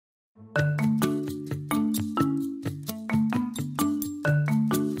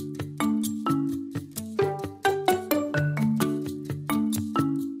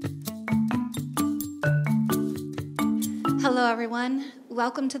everyone.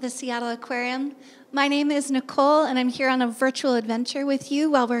 Welcome to the Seattle Aquarium. My name is Nicole, and I'm here on a virtual adventure with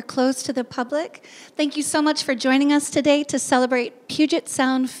you while we're closed to the public. Thank you so much for joining us today to celebrate Puget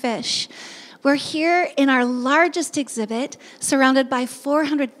Sound fish. We're here in our largest exhibit, surrounded by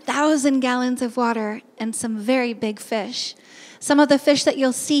 400,000 gallons of water and some very big fish. Some of the fish that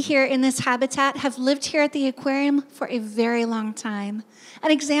you'll see here in this habitat have lived here at the aquarium for a very long time.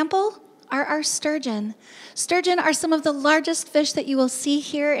 An example are our sturgeon. Sturgeon are some of the largest fish that you will see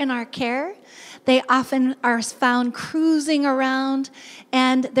here in our care. They often are found cruising around,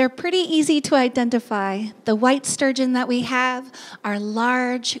 and they're pretty easy to identify. The white sturgeon that we have are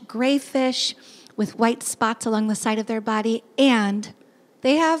large gray fish with white spots along the side of their body, and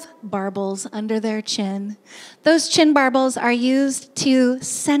they have barbels under their chin. Those chin barbels are used to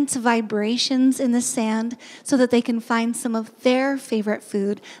sense vibrations in the sand so that they can find some of their favorite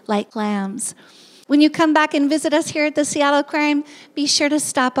food, like clams. When you come back and visit us here at the Seattle Aquarium, be sure to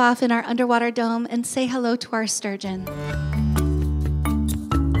stop off in our underwater dome and say hello to our sturgeon.